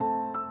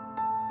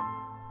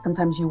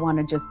Sometimes you want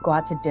to just go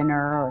out to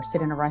dinner or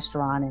sit in a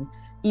restaurant and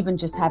even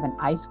just have an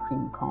ice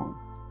cream cone,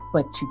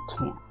 but you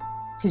can't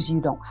because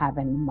you don't have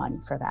any money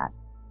for that.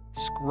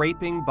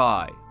 Scraping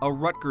by, a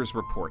Rutgers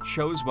report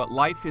shows what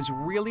life is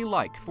really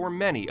like for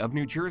many of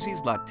New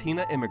Jersey's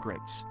Latina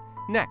immigrants.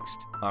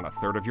 Next on A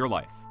Third of Your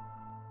Life.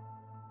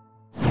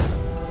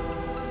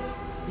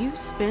 You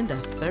spend a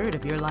third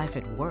of your life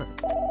at work.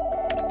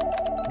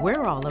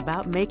 We're all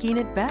about making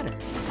it better.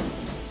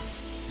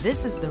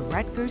 This is the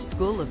Rutgers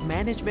School of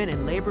Management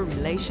and Labor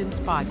Relations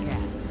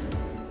podcast.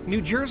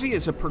 New Jersey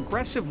is a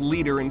progressive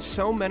leader in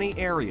so many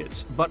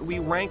areas, but we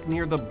rank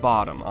near the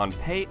bottom on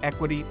pay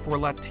equity for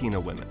Latina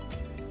women.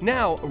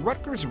 Now,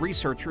 Rutgers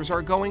researchers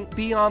are going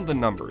beyond the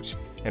numbers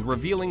and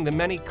revealing the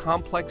many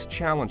complex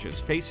challenges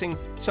facing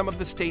some of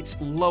the state's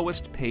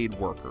lowest paid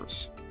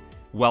workers.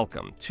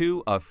 Welcome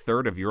to A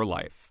Third of Your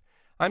Life.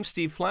 I'm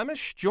Steve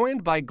Flemish,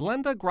 joined by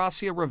Glenda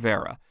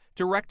Gracia-Rivera,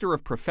 Director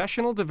of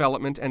Professional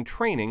Development and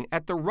Training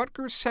at the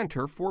Rutgers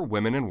Center for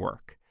Women in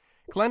Work.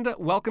 Glenda,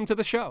 welcome to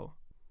the show.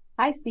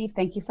 Hi, Steve.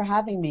 Thank you for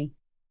having me.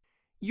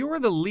 You're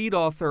the lead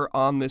author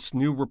on this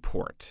new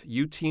report.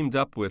 You teamed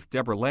up with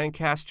Deborah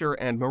Lancaster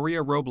and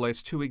Maria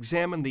Robles to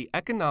examine the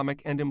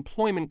economic and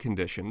employment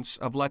conditions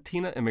of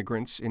Latina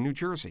immigrants in New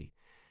Jersey.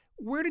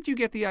 Where did you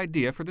get the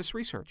idea for this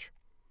research?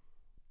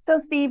 So,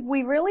 Steve,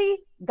 we really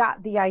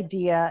got the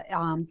idea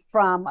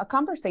from a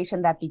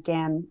conversation that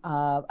began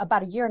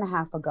about a year and a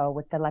half ago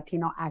with the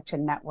Latino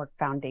Action Network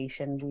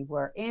Foundation. We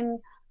were in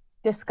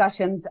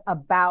discussions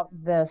about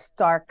the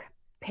stark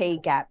pay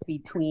gap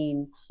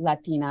between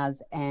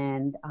Latinas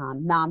and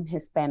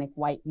non-Hispanic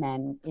white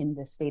men in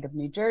the state of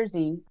New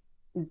Jersey,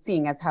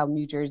 seeing as how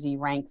New Jersey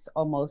ranks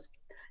almost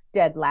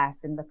dead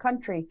last in the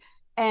country.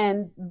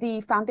 And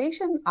the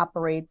foundation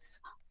operates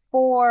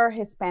 4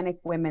 Hispanic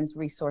women's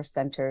resource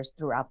centers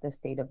throughout the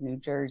state of New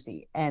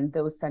Jersey. And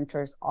those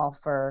centers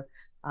offer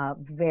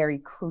very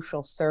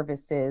crucial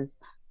services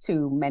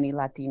to many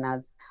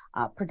Latinas,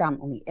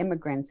 predominantly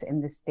immigrants in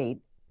the state.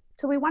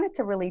 So we wanted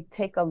to really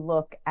take a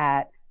look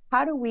at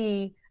how do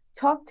we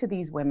talk to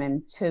these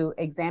women to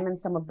examine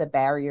some of the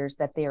barriers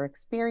that they're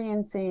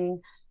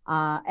experiencing,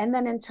 and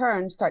then in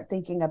turn start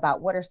thinking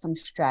about what are some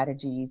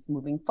strategies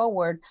moving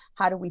forward.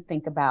 How do we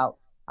think about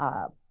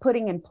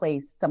putting in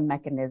place some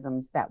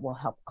mechanisms that will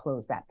help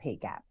close that pay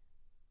gap?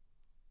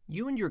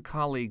 You and your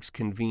colleagues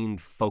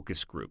convened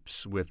focus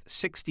groups with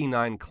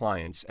 69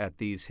 clients at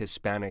these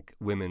Hispanic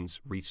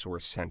women's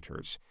resource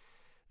centers.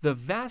 The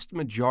vast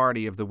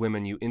majority of the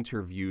women you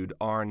interviewed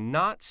are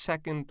not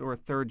second or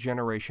third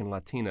generation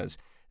Latinas.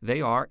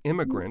 They are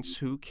immigrants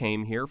who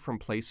came here from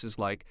places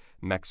like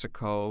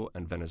Mexico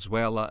and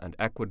Venezuela and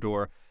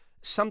Ecuador,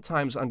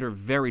 sometimes under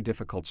very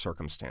difficult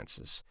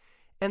circumstances.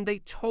 And they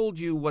told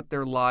you what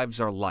their lives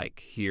are like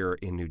here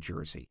in New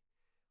Jersey.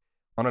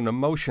 On an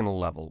emotional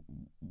level,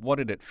 what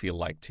did it feel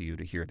like to you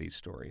to hear these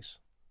stories?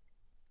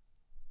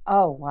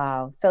 Oh,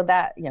 wow. So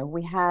that,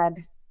 we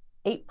had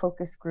 8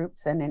 focus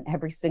groups, and in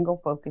every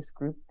single focus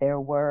group, there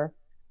were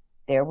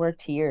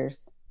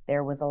tears.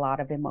 There was a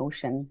lot of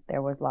emotion.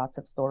 There was lots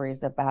of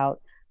stories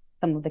about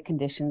some of the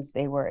conditions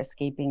they were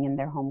escaping in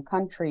their home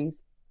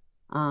countries.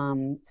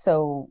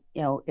 So,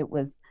 it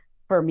was,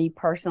 for me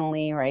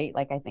personally, right?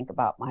 Like I think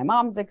about my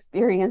mom's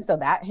experience, so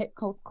that hit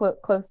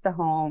close to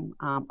home.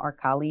 Our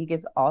colleague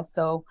is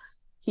also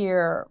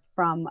here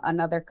from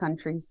another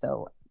country,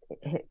 so it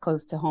hit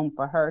close to home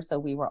for her. So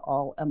we were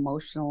all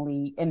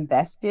emotionally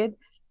invested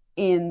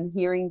in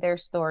hearing their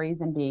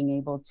stories and being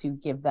able to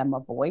give them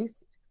a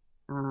voice.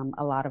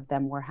 A lot of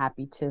them were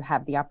happy to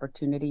have the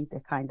opportunity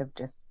to kind of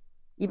just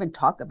even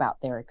talk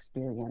about their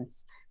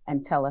experience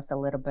and tell us a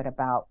little bit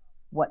about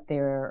what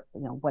their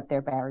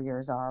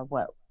barriers are,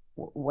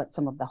 what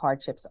some of the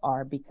hardships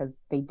are, because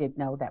they did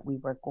know that we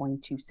were going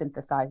to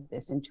synthesize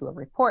this into a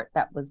report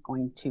that was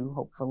going to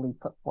hopefully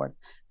put forth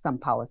some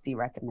policy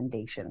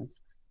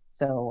recommendations.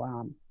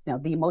 So,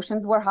 the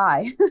emotions were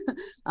high,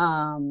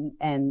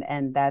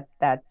 and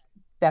that's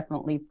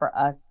definitely for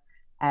us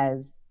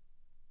as,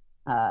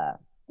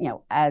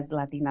 as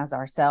Latinas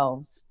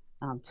ourselves,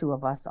 2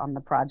 of us on the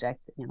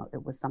project,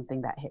 it was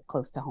something that hit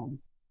close to home.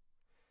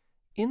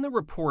 In the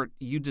report,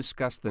 you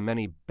discuss the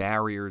many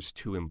barriers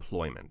to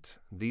employment.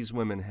 These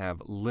women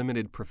have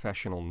limited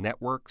professional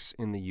networks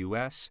in the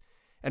U.S.,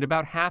 and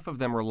about half of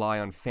them rely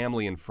on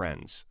family and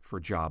friends for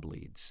job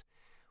leads.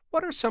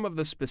 What are some of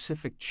the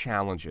specific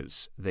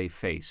challenges they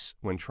face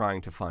when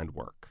trying to find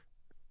work?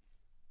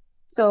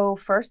 So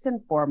first and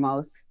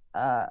foremost,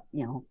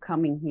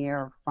 coming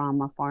here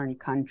from a foreign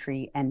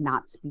country and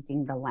not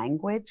speaking the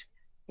language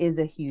is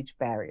a huge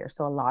barrier.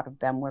 So a lot of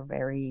them were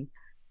very,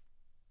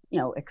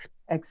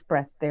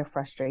 expressed their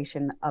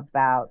frustration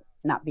about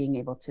not being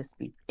able to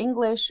speak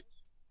English.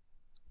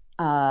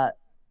 That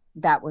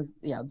was,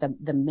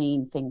 the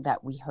main thing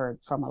that we heard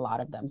from a lot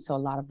of them. So a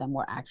lot of them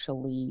were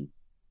actually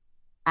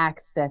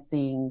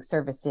accessing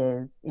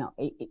services,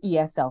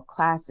 ESL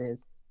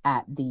classes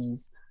at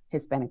these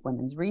Hispanic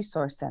Women's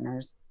Resource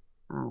Centers,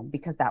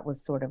 because that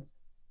was sort of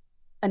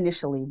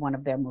initially one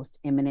of their most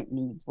imminent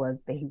needs was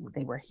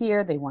they were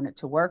here, they wanted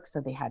to work,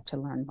 so they had to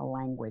learn the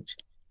language.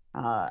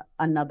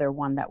 Another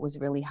one that was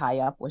really high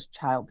up was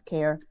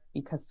childcare,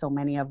 because so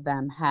many of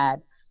them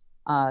had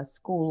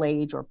school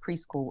age or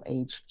preschool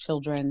age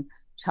children.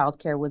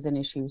 Childcare was an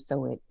issue,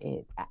 so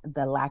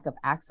the lack of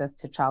access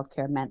to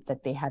childcare meant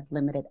that they had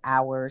limited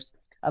hours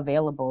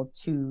available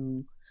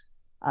to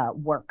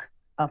work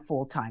a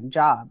full-time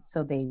job.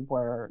 So they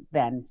were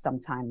then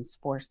sometimes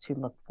forced to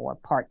look for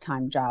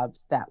part-time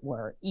jobs that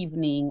were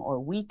evening or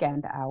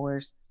weekend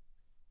hours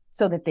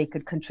so that they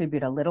could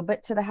contribute a little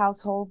bit to the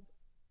household.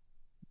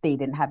 They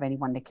didn't have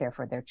anyone to care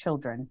for their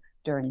children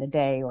during the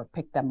day or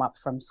pick them up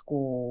from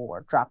school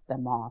or drop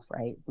them off,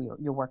 right?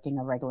 You're working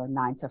a regular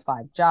 9 to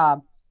 5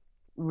 job,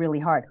 really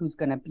hard. Who's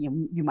going to be,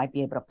 you might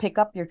be able to pick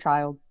up your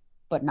child,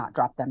 but not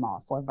drop them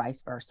off, or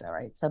vice versa,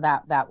 right? So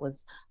that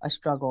was a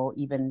struggle.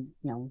 Even,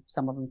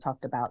 some of them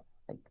talked about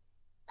like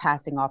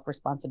passing off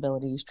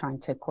responsibilities, trying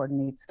to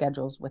coordinate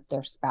schedules with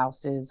their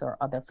spouses or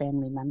other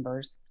family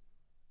members.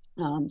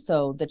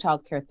 So the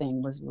childcare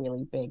thing was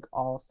really big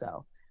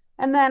also.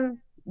 And then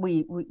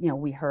we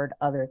heard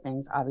other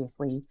things,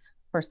 obviously,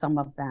 for some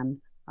of them,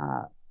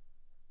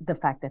 the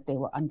fact that they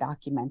were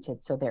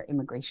undocumented, so their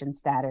immigration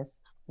status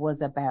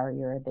was a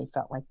barrier. They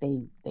felt like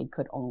they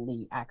could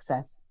only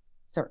access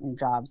certain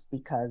jobs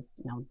because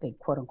they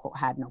quote unquote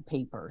had no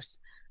papers.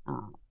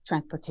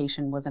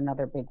 Transportation was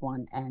another big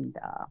one, and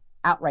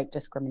outright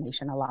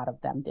discrimination. A lot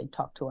of them did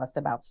talk to us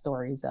about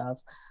stories of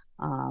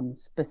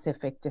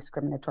specific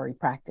discriminatory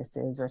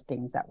practices or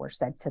things that were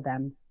said to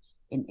them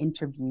in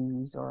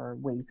interviews, or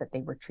ways that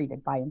they were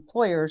treated by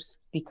employers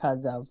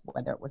because of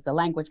whether it was the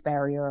language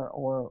barrier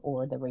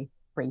or the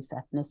race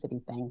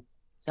ethnicity thing.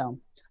 So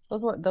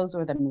those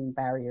were the main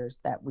barriers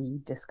that we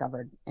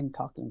discovered in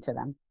talking to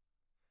them.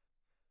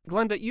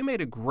 Glenda, you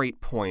made a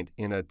great point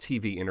in a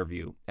TV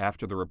interview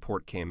after the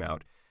report came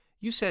out.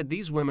 You said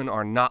these women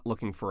are not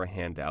looking for a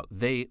handout.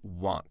 They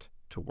want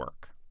to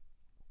work.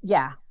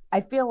 Yeah,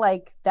 I feel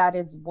like that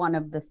is one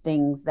of the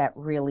things that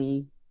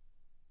really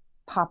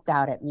popped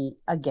out at me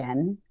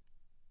again.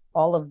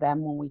 All of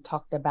them, when we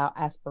talked about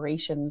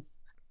aspirations,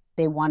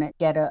 they want to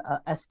get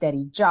a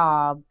steady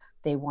job.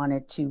 They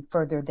wanted to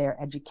further their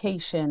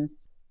education,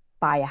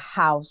 buy a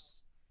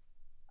house.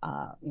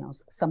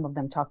 Some of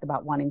them talked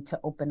about wanting to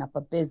open up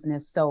a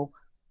business. So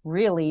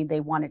really,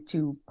 they wanted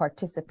to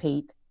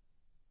participate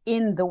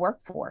in the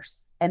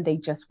workforce, and they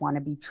just want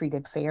to be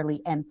treated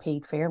fairly and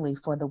paid fairly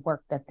for the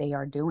work that they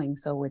are doing.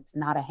 So it's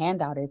not a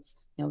handout. It's,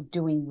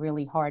 doing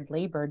really hard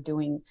labor,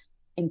 doing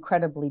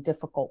incredibly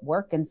difficult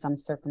work in some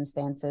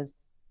circumstances,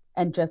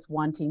 and just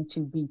wanting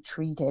to be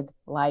treated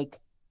like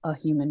a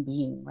human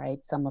being, right?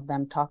 Some of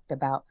them talked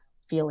about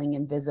feeling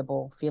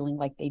invisible, feeling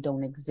like they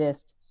don't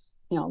exist.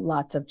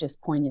 Lots of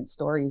just poignant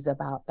stories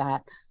about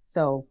that.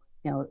 So,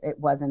 it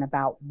wasn't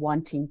about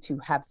wanting to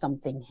have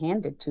something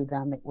handed to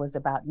them. It was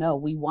about, no,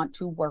 we want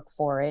to work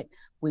for it.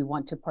 We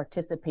want to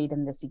participate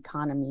in this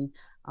economy.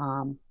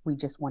 We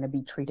just want to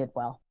be treated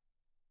well.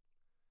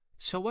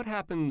 So what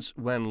happens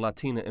when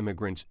Latina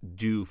immigrants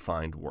do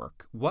find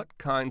work? What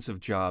kinds of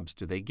jobs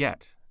do they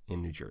get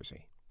in New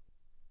Jersey?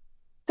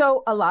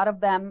 So a lot of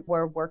them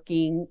were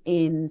working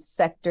in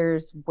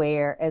sectors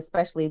where,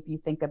 especially if you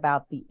think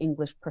about the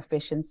English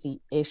proficiency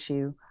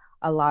issue,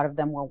 a lot of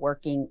them were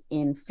working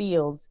in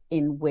fields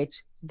in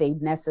which they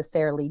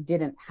necessarily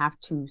didn't have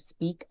to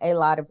speak a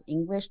lot of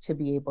English to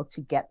be able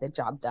to get the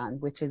job done,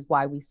 which is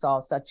why we saw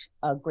such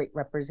a great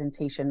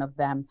representation of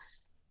them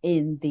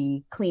in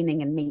the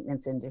cleaning and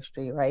maintenance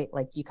industry, right?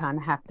 Like you kind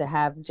of have to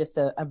have just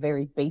a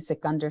very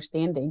basic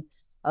understanding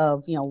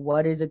of,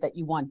 what is it that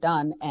you want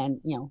done, and,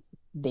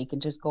 they can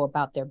just go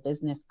about their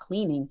business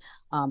cleaning.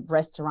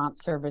 Restaurant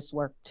service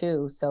work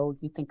too. So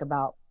you think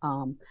about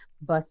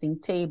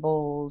bussing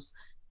tables,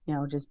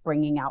 just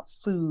bringing out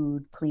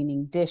food,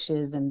 cleaning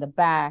dishes in the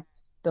back,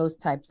 those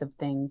types of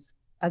things.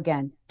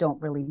 Again,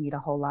 don't really need a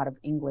whole lot of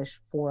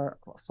English for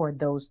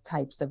those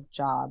types of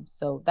jobs.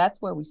 So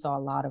that's where we saw a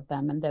lot of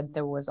them. And then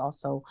there was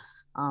also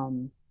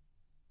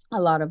a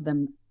lot of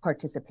them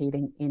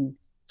participating in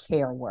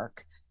care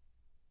work.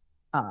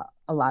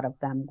 A lot of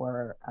them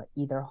were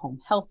either home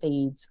health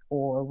aides,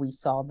 or we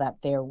saw that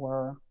there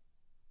were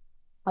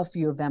a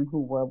few of them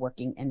who were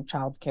working in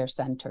childcare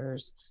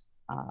centers,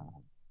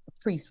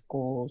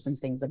 preschools and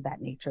things of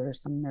that nature,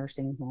 some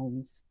nursing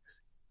homes.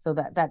 So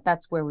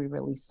that's where we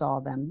really saw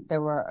them.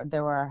 There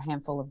were a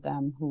handful of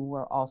them who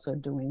were also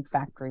doing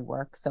factory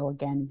work. So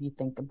again, if you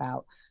think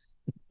about,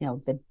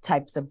 the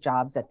types of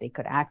jobs that they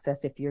could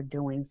access, if you're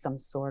doing some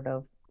sort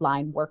of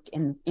line work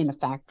in a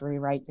factory,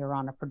 right? You're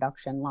on a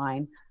production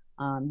line.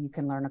 You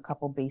can learn a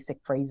couple basic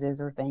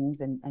phrases or things,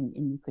 and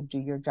you could do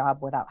your job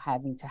without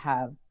having to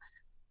have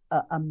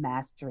a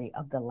mastery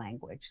of the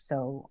language.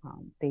 So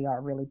they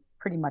are really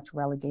pretty much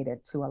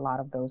relegated to a lot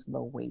of those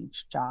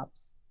low-wage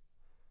jobs.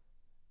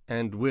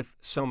 And with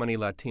so many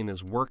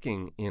Latinas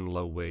working in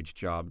low-wage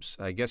jobs,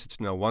 I guess it's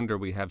no wonder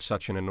we have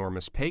such an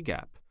enormous pay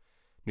gap.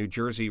 New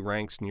Jersey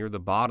ranks near the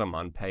bottom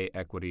on pay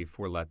equity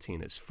for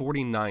Latinas,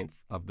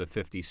 49th of the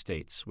 50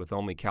 states, with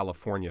only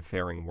California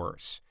faring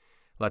worse.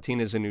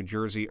 Latinas in New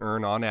Jersey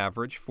earn on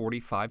average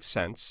 45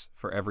 cents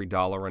for every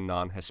dollar a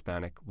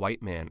non-Hispanic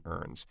white man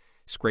earns,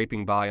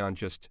 scraping by on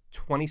just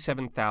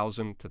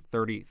 $27,000 to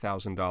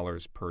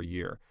 $30,000 per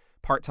year.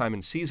 Part-time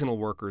and seasonal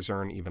workers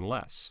earn even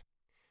less.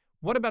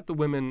 What about the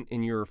women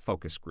in your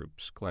focus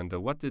groups, Glenda?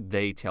 What did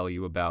they tell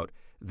you about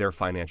their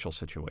financial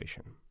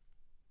situation?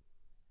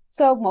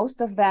 So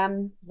most of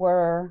them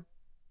were,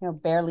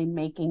 barely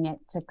making it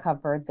to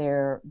cover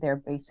their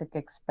basic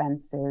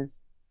expenses.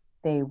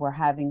 They were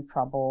having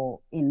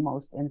trouble in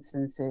most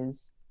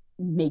instances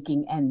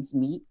making ends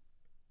meet.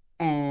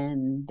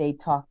 And they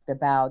talked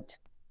about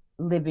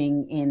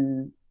living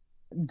in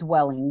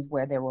dwellings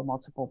where there were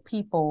multiple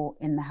people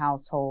in the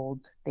household.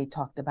 They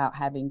talked about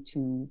having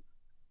to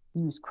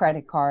use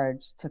credit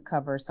cards to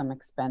cover some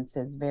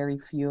expenses. Very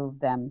few of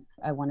them,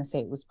 I want to say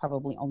it was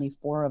probably only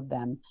 4 of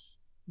them,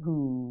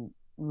 who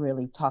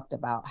really talked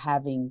about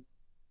having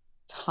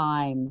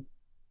time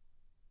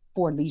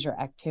for leisure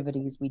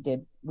activities. We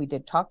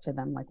did talk to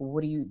them, like,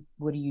 what do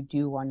you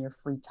do on your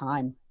free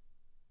time?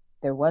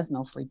 There was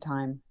no free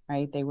time,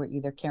 right? They were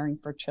either caring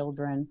for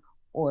children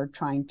or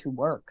trying to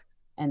work.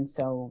 And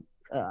so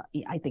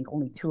I think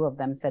only 2 of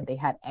them said they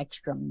had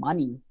extra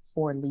money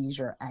for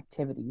leisure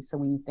activities. So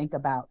when you think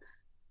about,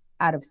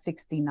 out of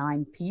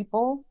 69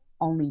 people,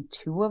 only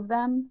 2 of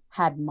them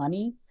had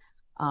money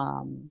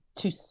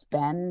to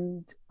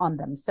spend on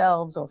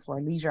themselves or for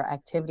leisure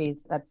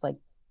activities. That's like,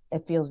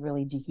 it feels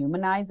really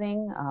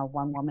dehumanizing.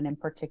 One woman in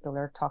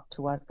particular talked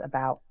to us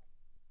about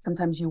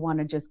sometimes you want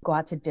to just go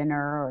out to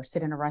dinner or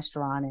sit in a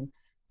restaurant and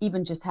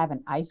even just have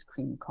an ice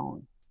cream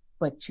cone,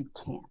 but you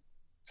can't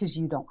because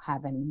you don't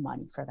have any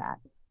money for that.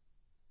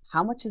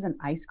 How much is an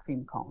ice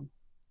cream cone?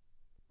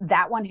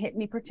 That one hit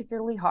me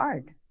particularly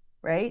hard,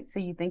 right? So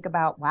you think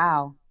about,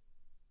 wow,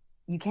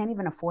 you can't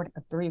even afford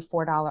a $3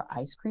 or $4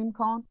 ice cream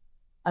cone.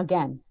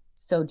 Again,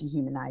 so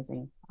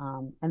dehumanizing.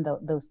 And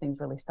those things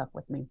really stuck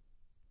with me.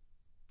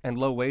 And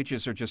low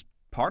wages are just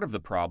part of the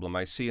problem.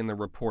 I see in the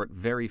report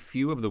very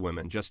few of the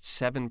women, just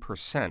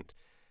 7%,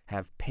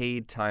 have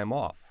paid time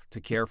off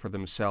to care for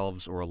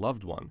themselves or a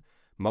loved one.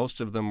 Most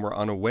of them were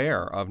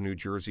unaware of New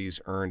Jersey's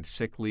earned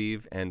sick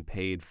leave and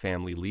paid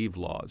family leave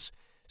laws.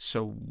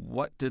 So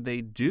what do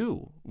they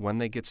do when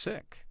they get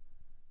sick?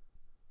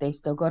 They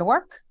still go to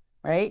work,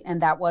 right?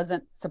 And that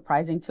wasn't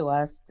surprising to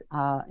us.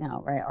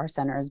 Right? Our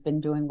center has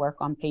been doing work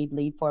on paid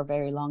leave for a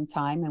very long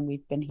time, and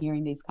we've been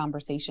hearing these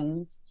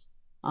conversations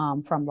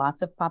from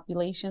lots of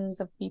populations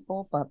of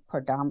people, but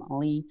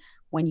predominantly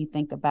when you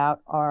think about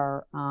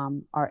our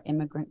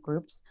immigrant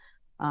groups,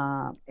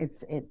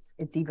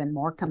 it's even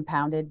more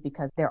compounded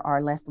because there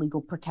are less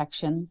legal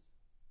protections.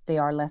 They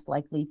are less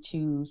likely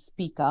to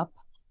speak up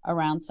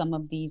around some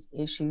of these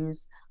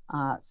issues.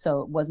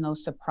 So it was no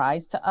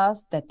surprise to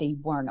us that they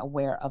weren't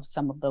aware of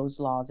some of those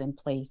laws in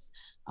place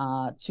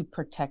to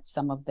protect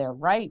some of their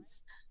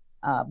rights.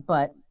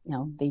 But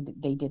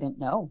they didn't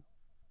know.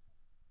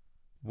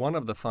 One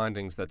of the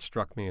findings that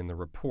struck me in the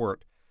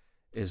report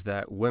is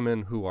that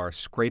women who are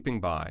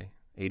scraping by,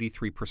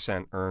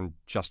 83% earn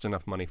just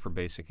enough money for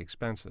basic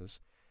expenses,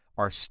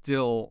 are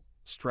still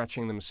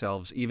stretching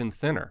themselves even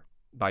thinner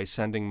by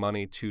sending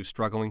money to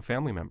struggling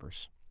family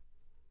members.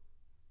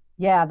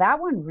 Yeah, that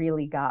one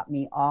really got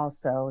me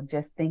also,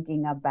 just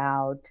thinking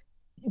about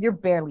you're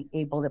barely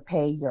able to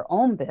pay your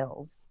own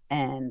bills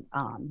and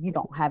you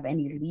don't have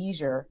any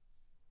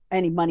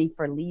money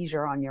for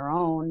leisure on your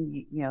own.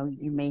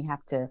 You may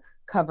have to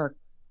cover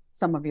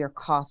some of your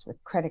costs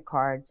with credit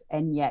cards,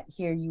 and yet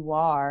here you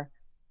are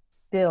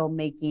still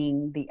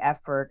making the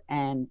effort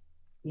and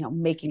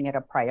making it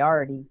a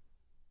priority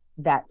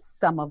that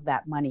some of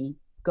that money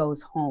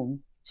goes home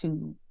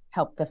to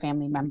help the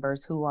family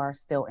members who are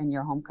still in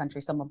your home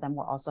country. Some of them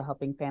were also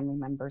helping family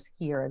members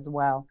here as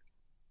well.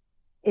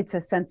 It's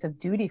a sense of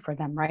duty for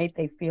them, right?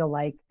 They feel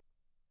like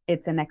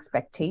it's an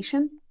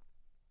expectation.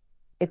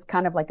 It's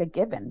kind of like a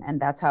given.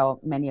 And that's how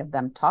many of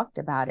them talked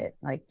about it.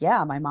 Like,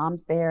 yeah, my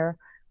mom's there.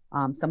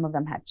 Some of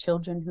them had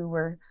children who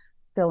were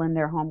still in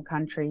their home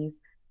countries.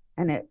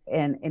 And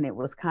it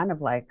was kind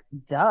of like,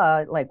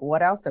 duh, like,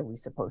 what else are we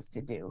supposed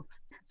to do?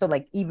 So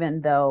like,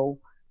 even though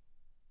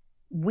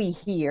we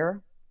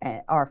here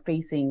are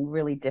facing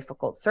really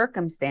difficult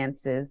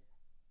circumstances,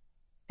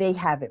 they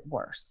have it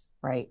worse,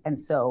 right? And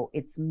so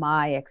it's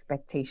my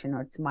expectation,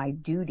 or it's my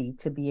duty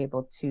to be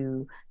able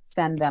to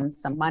send them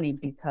some money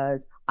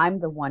because I'm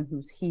the one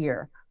who's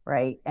here,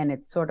 right? And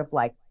it's sort of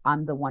like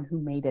I'm the one who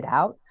made it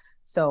out,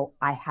 so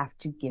I have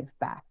to give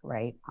back,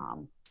 right?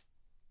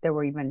 There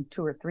were even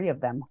 2 or 3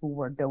 of them who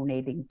were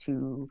donating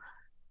to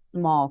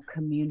small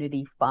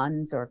community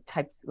funds or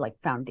types, like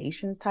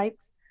foundation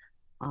types.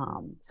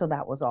 So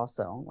that was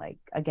also, like,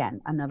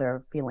 again,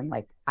 another feeling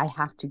like I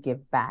have to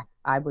give back.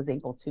 I was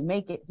able to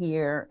make it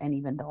here, and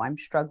even though I'm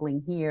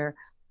struggling here,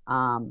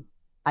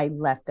 I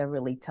left a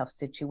really tough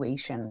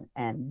situation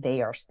and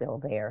they are still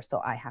there, so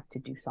I have to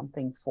do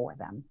something for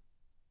them.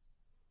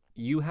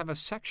 You have a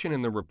section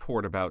in the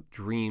report about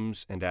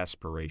dreams and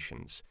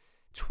aspirations.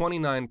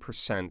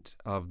 29%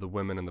 of the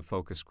women in the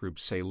focus group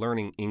say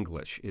learning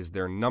English is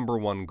their number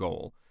one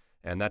goal,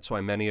 and that's why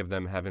many of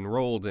them have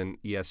enrolled in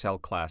ESL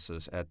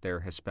classes at their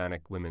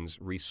Hispanic Women's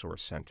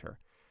Resource Center.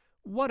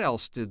 What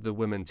else did the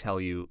women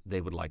tell you they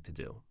would like to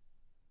do?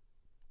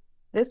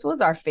 This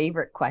was our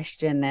favorite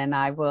question, and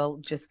I will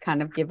just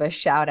kind of give a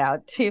shout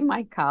out to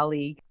my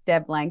colleague,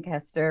 Deb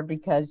Lancaster,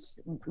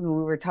 because we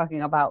were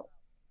talking about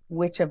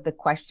which of the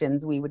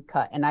questions we would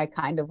cut. And I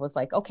kind of was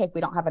like, okay, if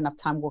we don't have enough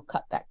time, we'll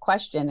cut that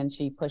question. And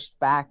she pushed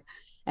back.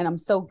 And I'm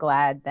so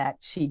glad that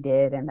she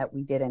did and that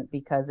we didn't,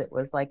 because it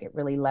was like it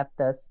really let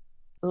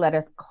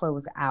us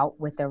close out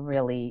with a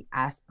really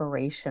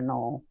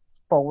aspirational,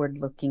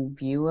 forward-looking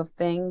view of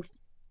things.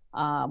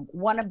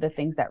 One of the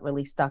things that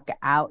really stuck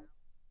out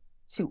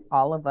to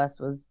all of us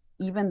was,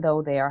 even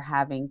though they are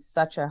having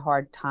such a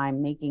hard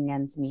time making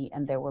ends meet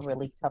and there were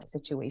really tough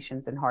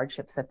situations and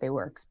hardships that they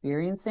were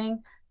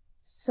experiencing,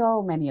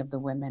 so many of the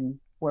women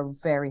were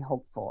very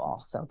hopeful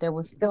also. There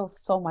was still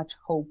so much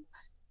hope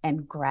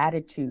and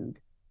gratitude,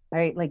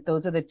 right? Like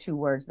those are the two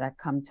words that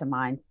come to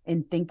mind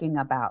in thinking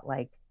about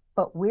like,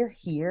 but we're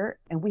here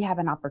and we have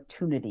an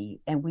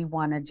opportunity and we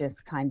want to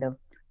just kind of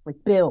like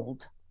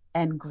build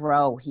and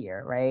grow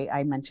here, right?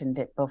 I mentioned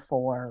it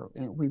before.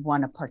 We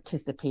want to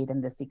participate in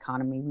this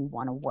economy. We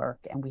want to work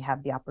and we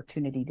have the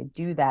opportunity to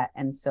do that.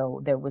 And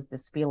so there was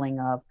this feeling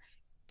of,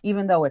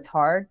 even though it's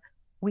hard,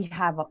 we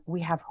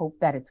have hope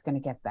that it's going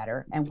to get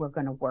better and we're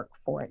going to work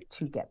for it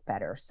to get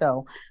better.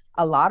 So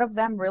a lot of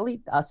them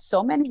really,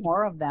 so many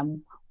more of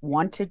them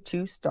wanted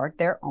to start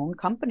their own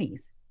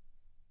companies.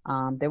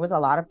 There was a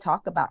lot of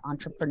talk about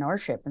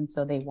entrepreneurship. And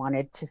so they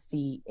wanted to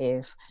see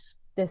if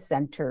the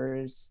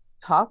centers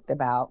talked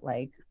about,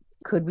 like,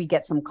 could we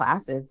get some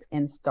classes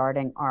in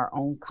starting our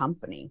own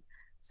company?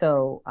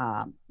 So,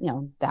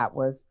 that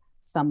was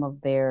some of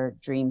their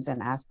dreams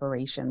and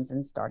aspirations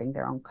in starting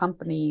their own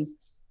companies,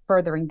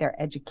 furthering their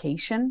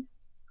education,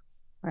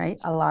 right?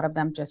 A lot of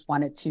them just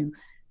wanted to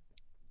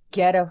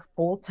get a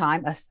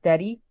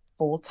steady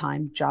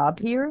full-time job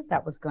here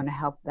that was going to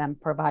help them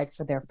provide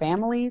for their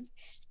families.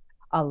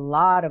 A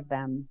lot of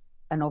them,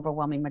 an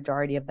overwhelming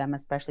majority of them,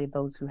 especially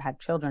those who had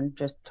children,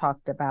 just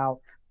talked about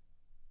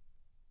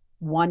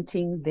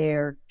wanting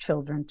their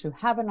children to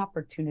have an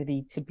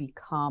opportunity to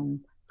become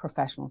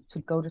professionals, to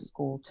go to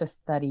school, to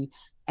study,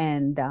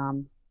 and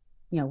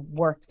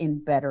work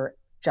in better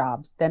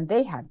jobs than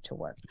they had to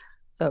work.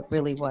 So it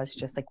really was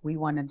just like, we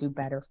want to do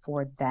better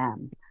for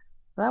them.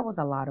 So that was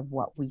a lot of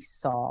what we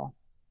saw.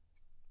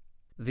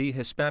 The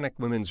Hispanic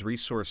Women's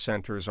Resource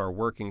Centers are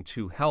working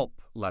to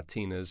help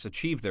Latinas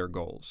achieve their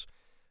goals.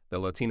 The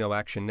Latino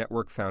Action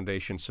Network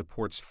Foundation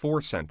supports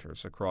 4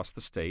 centers across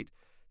the state: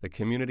 the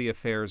Community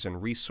Affairs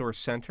and Resource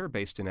Center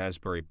based in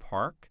Asbury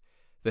Park,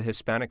 the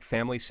Hispanic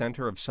Family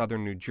Center of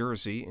Southern New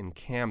Jersey in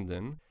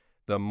Camden,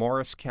 the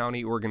Morris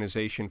County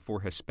Organization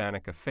for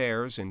Hispanic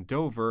Affairs in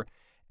Dover,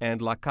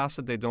 and La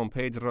Casa de Don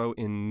Pedro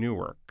in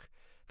Newark.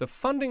 The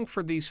funding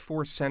for these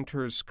 4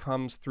 centers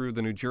comes through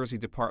the New Jersey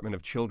Department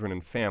of Children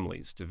and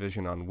Families,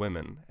 Division on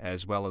Women,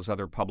 as well as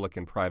other public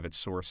and private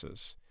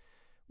sources.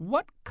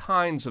 What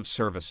kinds of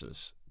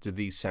services do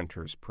these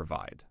centers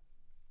provide?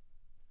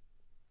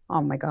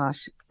 Oh my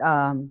gosh.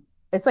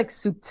 It's like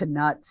soup to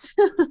nuts.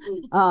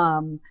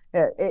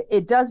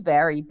 It does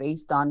vary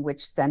based on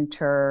which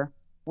center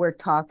we're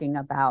talking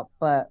about.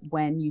 But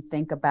when you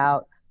think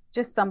about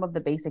just some of the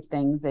basic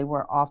things, they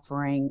were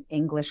offering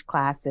English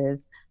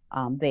classes.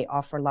 They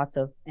offer lots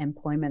of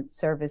employment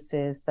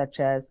services, such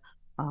as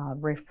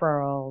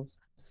referrals,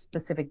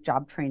 specific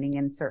job training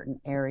in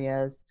certain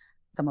areas.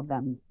 Some of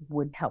them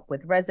would help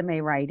with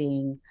resume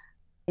writing,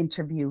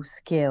 interview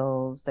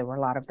skills. There were a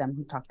lot of them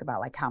who talked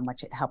about like how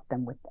much it helped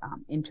them with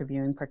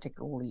interviewing,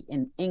 particularly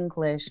in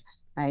English,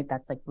 right?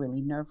 That's like really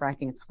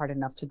nerve-wracking. It's hard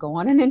enough to go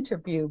on an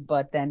interview,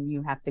 but then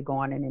you have to go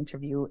on an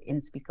interview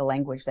and speak a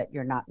language that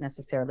you're not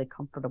necessarily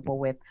comfortable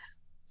with.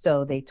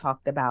 So they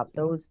talked about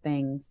those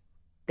things.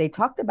 They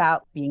talked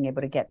about being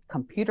able to get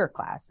computer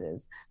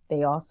classes.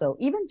 They also,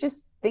 even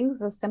just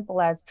things as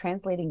simple as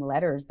translating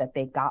letters that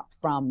they got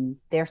from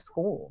their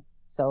school.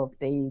 So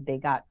if they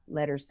got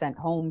letters sent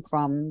home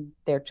from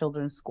their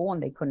children's school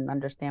and they couldn't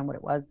understand what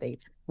it was,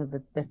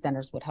 the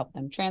centers would help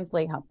them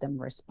translate, help them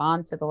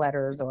respond to the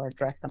letters or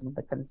address some of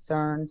the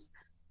concerns.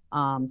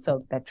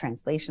 So that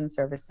translation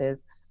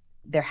services.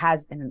 There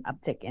has been an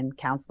uptick in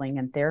counseling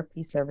and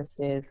therapy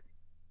services.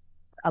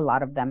 A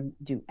lot of them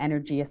do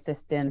energy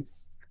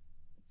assistance.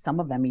 Some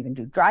of them even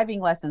do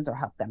driving lessons or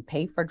help them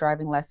pay for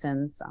driving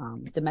lessons.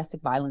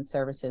 Domestic violence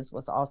services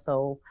was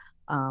also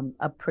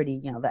a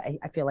pretty,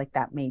 I feel like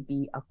that may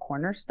be a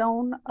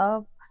cornerstone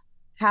of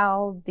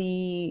how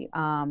the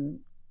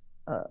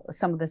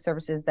some of the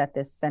services that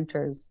the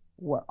centers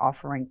were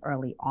offering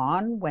early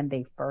on when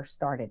they first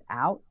started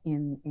out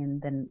in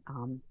the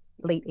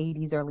late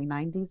 80s, early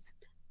 90s.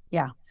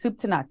 Yeah, soup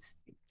to nuts.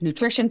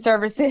 Nutrition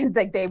services,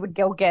 like they would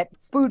go get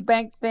food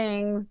bank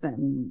things,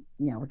 and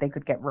they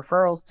could get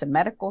referrals to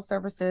medical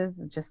services,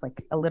 just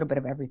like a little bit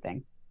of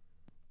everything.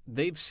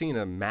 they've seen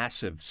a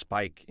massive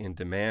spike in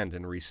demand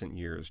in recent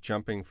years,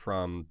 jumping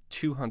from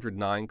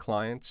 209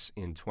 clients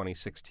in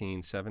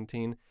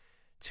 2016-17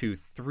 to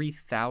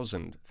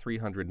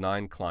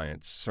 3,309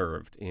 clients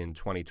served in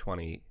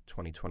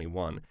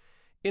 2020-2021.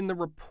 In the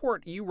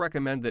report, you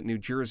recommend that New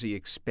Jersey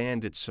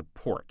expand its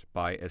support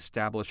by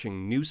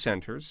establishing new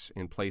centers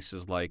in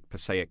places like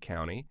Passaic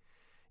County,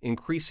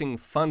 increasing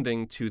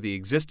funding to the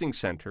existing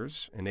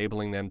centers,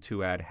 enabling them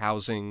to add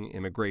housing,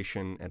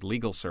 immigration, and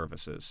legal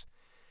services,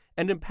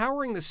 and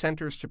empowering the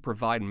centers to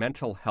provide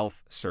mental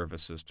health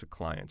services to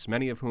clients,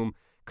 many of whom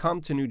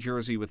come to New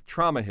Jersey with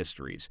trauma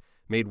histories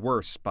made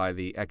worse by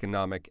the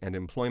economic and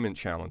employment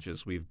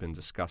challenges we've been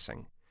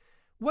discussing.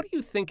 What do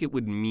you think it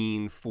would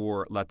mean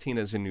for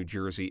Latinas in New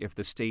Jersey if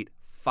the state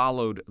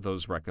followed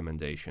those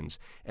recommendations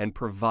and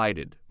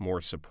provided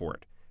more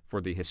support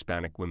for the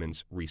Hispanic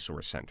Women's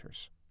Resource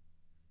Centers?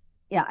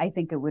 Yeah, I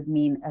think it would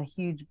mean a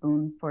huge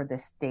boon for the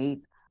state.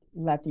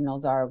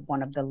 Latinos are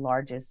one of the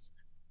largest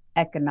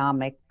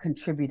economic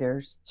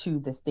contributors to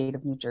the state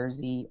of New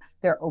Jersey.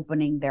 They're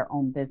opening their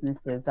own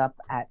businesses up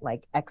at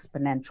like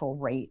exponential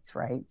rates,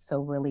 right? So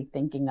really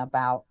thinking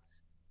about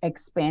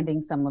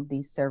expanding some of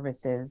these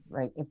services,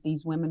 right? If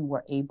these women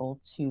were able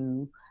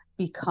to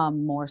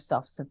become more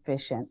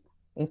self-sufficient,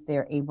 if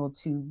they're able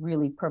to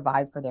really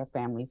provide for their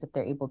families, if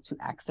they're able to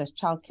access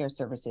childcare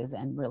services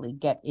and really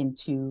get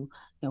into,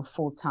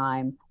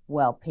 full-time,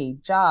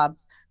 well-paid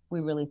jobs, we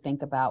really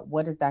think about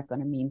what is that going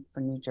to mean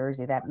for New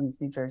Jersey. That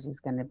means New Jersey is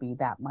going to be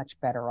that much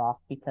better off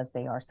because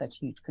they are such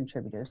huge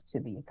contributors to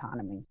the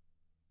economy.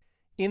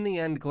 In the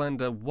end,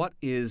 Glenda, what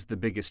is the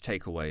biggest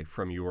takeaway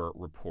from your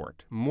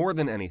report? More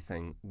than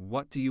anything,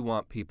 what do you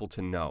want people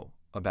to know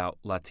about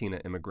Latina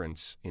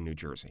immigrants in New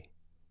Jersey?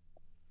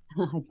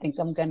 I think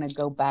I'm going to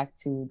go back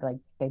to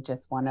they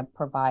just want to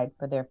provide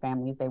for their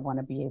families. They want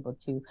to be able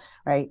to,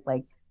 right,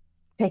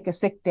 take a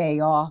sick day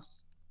off,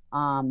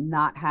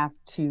 not have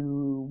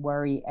to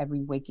worry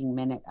every waking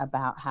minute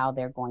about how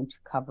they're going to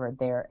cover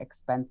their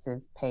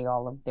expenses, pay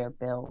all of their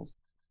bills.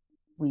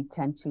 We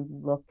tend to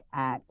look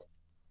at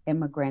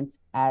immigrants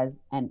as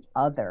an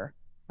other,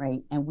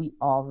 right? And we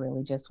all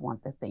really just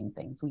want the same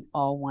things. We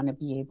all want to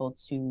be able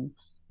to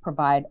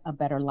provide a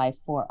better life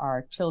for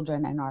our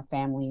children and our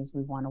families.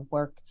 We want to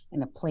work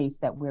in a place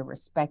that we're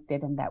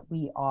respected and that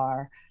we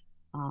are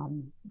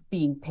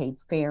being paid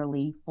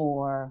fairly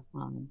for,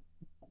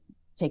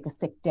 take a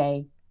sick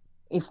day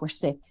if we're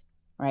sick,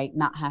 right?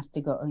 Not have to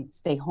go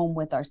stay home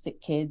with our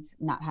sick kids,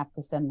 not have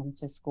to send them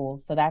to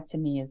school. So that to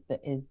me is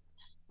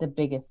the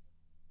biggest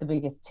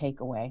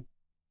takeaway.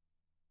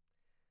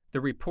 The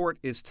report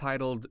is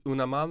titled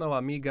Una mano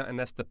amiga en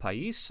este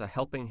país, A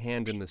Helping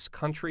Hand in This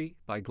Country,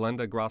 by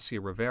Glenda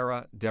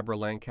Gracia-Rivera, Deborah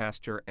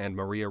Lancaster, and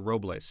Maria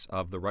Robles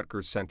of the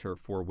Rutgers Center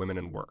for Women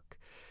in Work.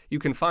 You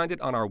can find it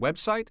on our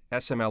website,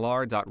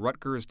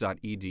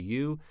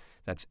 smlr.rutgers.edu.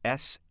 That's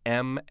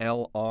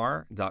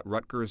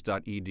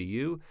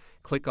smlr.rutgers.edu.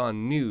 Click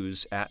on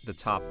News at the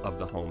top of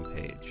the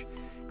homepage.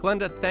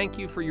 Glenda, thank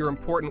you for your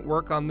important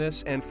work on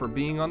this and for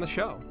being on the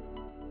show.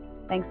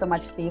 Thanks so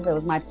much, Steve. It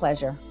was my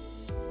pleasure.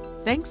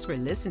 Thanks for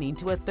listening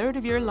to A Third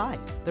of Your Life,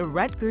 the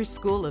Rutgers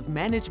School of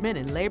Management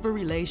and Labor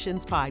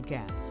Relations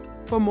podcast.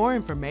 For more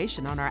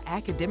information on our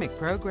academic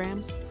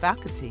programs,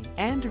 faculty,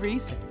 and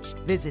research,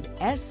 visit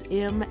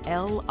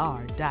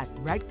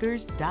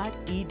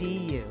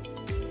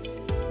smlr.rutgers.edu.